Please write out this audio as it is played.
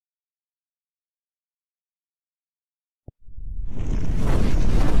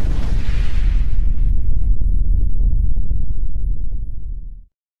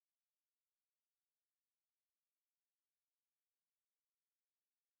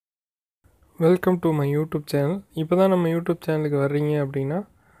Welcome to my YouTube channel. இப்போ தான் நம்ம யூடியூப் சேனலுக்கு வர்றீங்க அப்படின்னா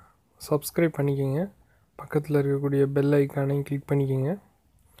சப்ஸ்கிரைப் பண்ணிக்கோங்க. பக்கத்தில் இருக்கக்கூடிய பெல் ஐக்கானையும் கிளிக் பண்ணிக்கோங்க.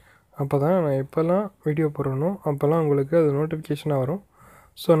 அப்போ தான் நான் எப்போல்லாம் வீடியோ போடுறனோ அப்போல்லாம் உங்களுக்கு அது நோட்டிஃபிகேஷனாக வரும்.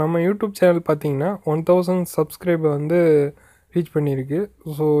 ஸோ நம்ம யூடியூப் சேனல் பார்த்திங்கன்னா 1000 சப்ஸ்கிரைபர் ரீச் பண்ணியிருக்கு.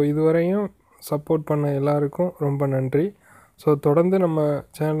 ஸோ இதுவரையும் சப்போர்ட் பண்ண எல்லாருக்கும் ரொம்ப நன்றி. ஸோ தொடர்ந்து நம்ம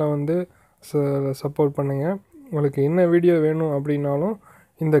சேனலை சப்போர்ட் பண்ணுங்கள். உங்களுக்கு என்ன வீடியோ வேணும் அப்படின்னாலும்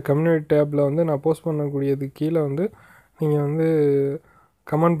இந்த கம்யூனிட்டி டேப்பில் நான் போஸ்ட் பண்ணக்கூடியது கீழே நீங்கள்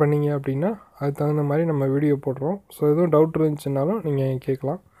கமெண்ட் பண்ணிங்க அப்படின்னா அதுக்கு தகுந்த மாதிரி நம்ம வீடியோ போடுறோம். ஸோ எதுவும் டவுட் இருந்துச்சுன்னாலும் நீங்கள்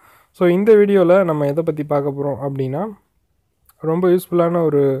கேட்கலாம். ஸோ இந்த வீடியோவில் நம்ம எதை பற்றி பார்க்க போகிறோம் அப்படின்னா ரொம்ப யூஸ்ஃபுல்லான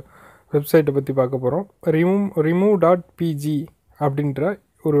ஒரு வெப்சைட்டை பற்றி பார்க்க போகிறோம். remove.bg அப்படின்ற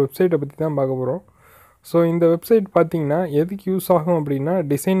ஒரு வெப்சைட்டை பற்றி தான் பார்க்க போகிறோம். ஸோ இந்த வெப்சைட் பார்த்திங்கன்னா எதுக்கு யூஸ் ஆகும் அப்படின்னா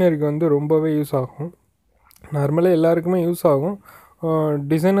டிசைனருக்கு ரொம்பவே யூஸ் ஆகும். நார்மலாக எல்லாருக்குமே யூஸ் ஆகும்.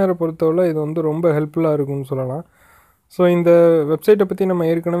 டிசைனரை பொறுத்தவரை இது ரொம்ப ஹெல்ப்ஃபுல்லாக இருக்கும்னு சொல்லலாம். ஸோ இந்த வெப்சைட்டை பற்றி நம்ம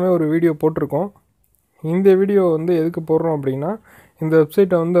ஏற்கனவே ஒரு வீடியோ போட்டிருக்கோம். இந்த வீடியோ எதுக்கு போடுறோம் அப்படின்னா இந்த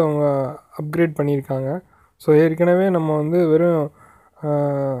வெப்சைட்டை அவங்க அப்கிரேட் பண்ணியிருக்காங்க. ஸோ ஏற்கனவே நம்ம வெறும்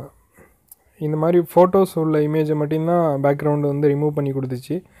இந்த மாதிரி ஃபோட்டோஸ் உள்ள இமேஜை மட்டும்தான் பேக்ரவுண்டு ரிமூவ் பண்ணி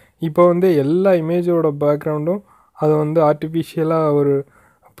கொடுத்துச்சு. இப்போ எல்லா இமேஜோட பேக்ரவுண்டும் அது ஆர்டிஃபிஷியலாக ஒரு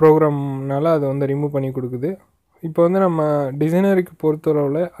ப்ரோக்ராம்னால அதை ரிமூவ் பண்ணி கொடுக்குது. இப்போ நம்ம டிசைனருக்கு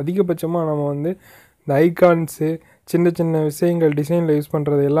பொறுத்தளவில் அதிகபட்சமாக நம்ம இந்த ஐகான்ஸு சின்ன சின்ன விஷயங்கள் டிசைனில் யூஸ்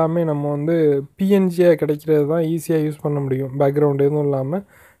பண்ணுறது எல்லாமே நம்ம பிஎன்ஜியாக கிடைக்கிறது தான் ஈஸியாக யூஸ் பண்ண முடியும். பேக்ரவுண்ட் எதுவும் இல்லாமல்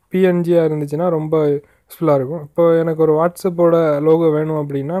பிஎன்ஜியாக இருந்துச்சுன்னா ரொம்ப யூஸ்ஃபுல்லாக இருக்கும். இப்போ எனக்கு ஒரு வாட்ஸ்அப்போட லோகோ வேணும்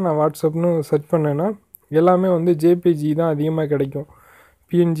அப்படின்னா நான் வாட்ஸ்அப்னு சர்ச் பண்ணேன்னா எல்லாமே ஜேபிஜி தான் அதிகமாக கிடைக்கும்.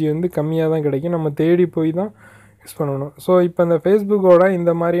 பிஎன்ஜி கம்மியாக தான் கிடைக்கும். நம்ம தேடி போய் தான் யூஸ் பண்ணணும். ஸோ இப்போ இந்த ஃபேஸ்புக்கோட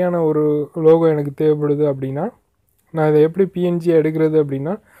இந்த மாதிரியான ஒரு லோகோ எனக்கு தேவைப்படுது அப்படின்னா நான் இதை எப்படி பிஎன்ஜியாக எடுக்கிறது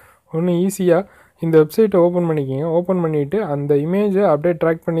அப்படின்னா ஒன்று ஈஸியாக இந்த வெப்சைட்டை ஓப்பன் பண்ணிக்கிங்க. ஓப்பன் பண்ணிவிட்டு அந்த இமேஜை அப்படியே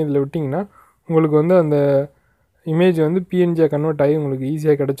ட்ராக் பண்ணி இதில் விட்டிங்கன்னா உங்களுக்கு அந்த இமேஜ் பிஎன்ஜியாக கன்வெர்ட் ஆகி உங்களுக்கு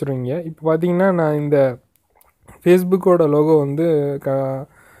ஈஸியாக கிடச்சிருவீங்க. இப்போ பார்த்தீங்கன்னா நான் இந்த ஃபேஸ்புக்கோட லோகோ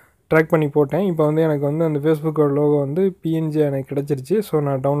ட்ராக் பண்ணி போட்டேன். இப்போ எனக்கு அந்த ஃபேஸ்புக்கோட லோகோ பிஎன்ஜியாக எனக்கு கிடச்சிருச்சு. ஸோ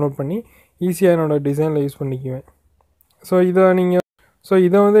நான் டவுன்லோட் பண்ணி ஈஸியாக என்னோடய டிசைனில் யூஸ் பண்ணிக்குவேன். ஸோ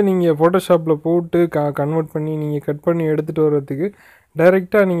இதை நீங்கள் ஃபோட்டோஷாப்பில் போட்டு கன்வெர்ட் பண்ணி நீங்கள் கட் பண்ணி எடுத்துகிட்டு வர்றதுக்கு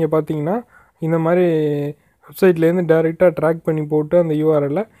டைரெக்டாக நீங்கள் பார்த்தீங்கன்னா இந்த மாதிரி வெப்சைட்லேருந்து டைரெக்டாக ட்ராக் பண்ணி போட்டு அந்த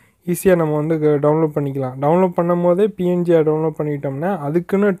யூஆர்எல்லை ஈஸியாக நம்ம டவுன்லோட் பண்ணிக்கலாம். டவுன்லோட் பண்ணும் போதே பிஎன்ஜியாக டவுன்லோட் பண்ணிக்கிட்டோம்னா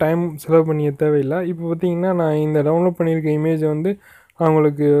அதுக்குன்னு டைம் செலவு பண்ணிய தேவையில்லை. இப்போ பார்த்திங்கன்னா நான் இந்த டவுன்லோட் பண்ணியிருக்க இமேஜை நான்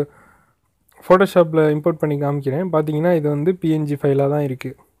உங்களுக்கு ஃபோட்டோஷாப்பில் இம்போர்ட் பண்ணி காமிக்கிறேன். பார்த்திங்கன்னா இது பிஎன்ஜி ஃபைலாக தான்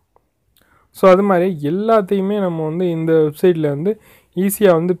இருக்குது. ஸோ அது மாதிரி எல்லாத்தையுமே நம்ம இந்த வெப்சைட்டில்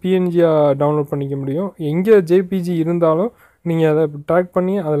ஈஸியாக பிஎன்ஜியாக டவுன்லோட் பண்ணிக்க முடியும். எங்கே ஜேபிஜி இருந்தாலும் நீங்கள் அதை ட்ராக்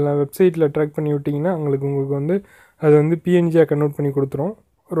பண்ணி அதில் வெப்சைட்டில் ட்ராக் பண்ணி விட்டிங்கன்னா உங்களுக்கு அது பிஎன்ஜியாக கன்வெர்ட் பண்ணி கொடுத்துரும்.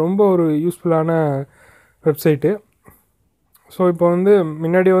 ரொம்ப ஒரு யூஸ்ஃபுல்லான வெப்சைட்டு. ஸோ இப்போ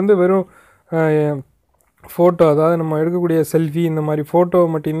முன்னாடி வெறும் ஃபோட்டோ, அதாவது நம்ம எடுக்கக்கூடிய செல்ஃபி இந்த மாதிரி ஃபோட்டோ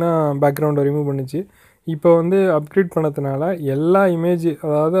மட்டும்தான் பேக்ரவுண்டை ரிமூவ் பண்ணிச்சு. இப்போ அப்கிரேட் பண்ணதுனால எல்லா இமேஜ்,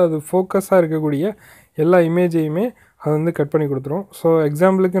 அதாவது அது ஃபோக்கஸாக இருக்கக்கூடிய எல்லா இமேஜையுமே அது கட் பண்ணி கொடுத்துரும். ஸோ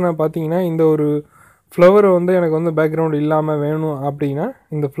எக்ஸாம்பிளுக்கு நான் பார்த்தீங்கன்னா இந்த ஒரு ஃப்ளவர் எனக்கு பேக்ரவுண்ட் இல்லாமல் வேணும் அப்படின்னா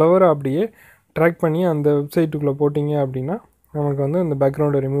இந்த ஃப்ளவரை அப்படியே ட்ராக் பண்ணி அந்த வெப்சைட்டுக்குள்ளே போட்டிங்க அப்படின்னா நமக்கு அந்த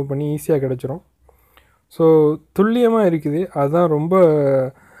பேக்ரவுண்டை ரிமூவ் பண்ணி ஈஸியாக கிடச்சிரும். ஸோ துல்லியமாக இருக்குது. அதுதான் ரொம்ப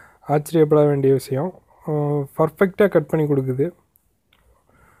ஆச்சரியப்பட வேண்டிய விஷயம். பர்ஃபெக்டாக கட் பண்ணி கொடுக்குது.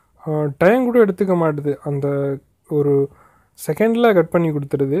 டைம் கூட எடுத்துக்க மாட்டுது. அந்த ஒரு செகண்டில் கட் பண்ணி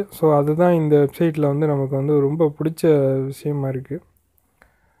கொடுத்துருது. ஸோ அதுதான் இந்த வெப்சைட்டில் நமக்கு ரொம்ப பிடிச்ச விஷயமா இருக்குது.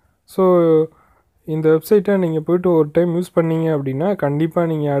 ஸோ இந்த வெப்சைட்டை நீங்கள் போய்ட்டு ஒரு டைம் யூஸ் பண்ணீங்க அப்படின்னா கண்டிப்பாக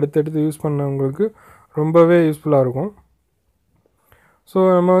நீங்கள் அடுத்தடுத்து யூஸ் பண்ணவங்களுக்கு ரொம்பவே யூஸ்ஃபுல்லாக இருக்கும். ஸோ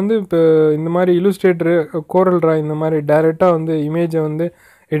நம்ம இப்போ இந்த மாதிரி இல்லுஸ்ட்ரேட்டரு, கோரல் ட்ரா இந்த மாதிரி டைரெக்டாக இமேஜை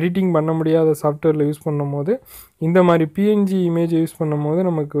எடிட்டிங் பண்ண முடியாத சாஃப்ட்வேரில் யூஸ் பண்ணும் போது இந்த மாதிரி பிஎன்ஜி இமேஜை யூஸ் பண்ணும் போது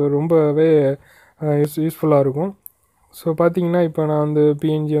நமக்கு ரொம்பவே யூஸ்ஃபுல்லாக இருக்கும். ஸோ பார்த்திங்கன்னா இப்போ நான்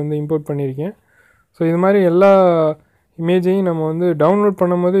பிஎன்ஜி இம்போர்ட் பண்ணியிருக்கேன். ஸோ இது மாதிரி எல்லா இமேஜையும் நம்ம டவுன்லோட்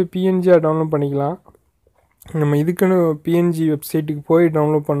பண்ணும் போது பிஎன்ஜியாக டவுன்லோட் பண்ணிக்கலாம். நம்ம இதுக்குன்னு பிஎன்ஜி வெப்சைட்டுக்கு போய்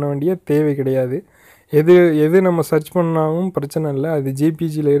டவுன்லோட் பண்ண வேண்டிய தேவை கிடையாது. எது நம்ம சர்ச் பண்ணாலும் பிரச்சனை இல்லை. அது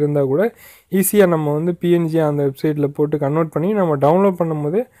ஜேபிஜியில் இருந்தால் கூட ஈஸியாக நம்ம பிஎன்ஜியாக அந்த வெப்சைட்டில் போட்டு கன்வெர்ட் பண்ணி நம்ம டவுன்லோட் பண்ணும்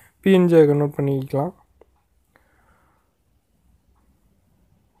போதே பிஎன்ஜியாக கன்வெர்ட் பண்ணிக்கலாம்.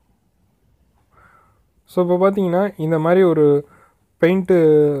 ஸோ இப்போ பார்த்தீங்கன்னா இந்த மாதிரி ஒரு பெயிண்ட்டு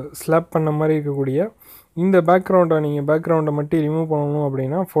ஸ்லாப் பண்ண மாதிரி இருக்கக்கூடிய இந்த பேக்ரவுண்டை மட்டும் ரிமூவ் பண்ணணும்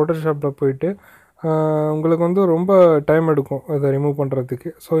அப்படின்னா ஃபோட்டோஷாப்பில் போய்ட்டு உங்களுக்கு வந்து ரொம்ப டைம் எடுக்கும் அதை ரிமூவ் பண்ணுறதுக்கு.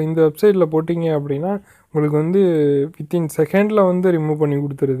 ஸோ இந்த வெப்சைட்டில் போட்டிங்க அப்படின்னா உங்களுக்கு வந்து வித்தின் செகண்டில் வந்து ரிமூவ் பண்ணி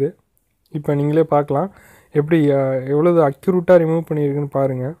கொடுத்துருது. இப்போ நீங்களே பார்க்கலாம் எப்படி எவ்வளோ அக்யூரேட்டாக ரிமூவ் பண்ணியிருக்குன்னு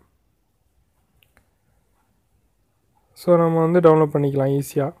பாருங்கள். ஸோ நம்ம வந்து டவுன்லோட் பண்ணிக்கலாம்,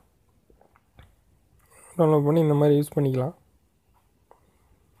 ஈஸியாக டவுன்லோட் பண்ணி இந்த மாதிரி யூஸ் பண்ணிக்கலாம்.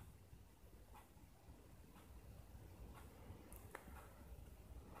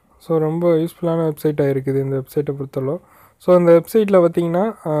 ஸோ ரொம்ப யூஸ்ஃபுல்லான வெப்சைட்டாக இருக்குது இந்த வெப்சைட்டை பொறுத்தளவு. ஸோ இந்த வெப்சைட்டில் பார்த்திங்கன்னா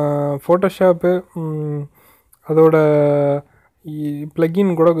ஃபோட்டோஷாப்பு அதோட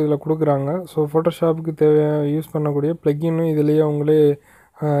ப்ளக்கின் கூட இதில் கொடுக்குறாங்க. ஸோ ஃபோட்டோஷாப்புக்கு யூஸ் பண்ணக்கூடிய ப்ளக்கின்னும் இதிலேயே அவங்களே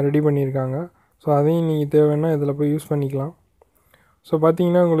ரெடி பண்ணியிருக்காங்க. ஸோ அதையும் நீங்கள் தேவைன்னா இதில் போய் யூஸ் பண்ணிக்கலாம். ஸோ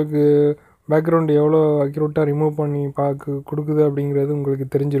பார்த்திங்கன்னா உங்களுக்கு பேக்ரவுண்டு எவ்வளோ அக்யூரேட்டாக ரிமூவ் பண்ணி கொடுக்குது அப்படிங்கிறது உங்களுக்கு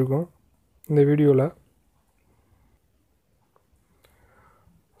தெரிஞ்சிருக்கும் இந்த வீடியோவில்.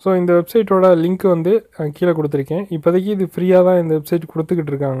 ஸோ இந்த வெப்சைட்டோட லிங்க் வந்து கீழே கொடுத்துருக்கேன். இப்போதைக்கு இது ஃப்ரீயாக தான் இந்த வெப்சைட்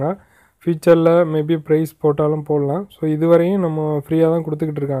கொடுத்துக்கிட்டு இருக்காங்க. ஃபியூச்சரில் மேபி ப்ரைஸ் போட்டாலும் போடலாம். ஸோ இதுவரையும் நம்ம ஃப்ரீயாக தான்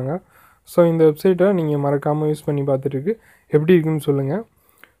கொடுத்துக்கிட்டு இருக்காங்க. ஸோ இந்த வெப்சைட்டை நீங்கள் மறக்காமல் யூஸ் பண்ணி பார்த்துட்டு எப்படி இருக்குன்னு சொல்லுங்கள்.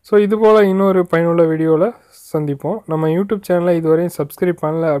 ஸோ இதுபோல் இன்னொரு பயனுள்ள வீடியோவில் சந்திப்போம். நம்ம யூடியூப் சேனலை இதுவரையும் சப்ஸ்கிரைப்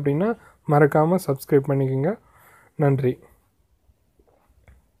பண்ணல அப்படின்னா மறக்காமல் சப்ஸ்கிரைப் பண்ணிக்கோங்க. நன்றி.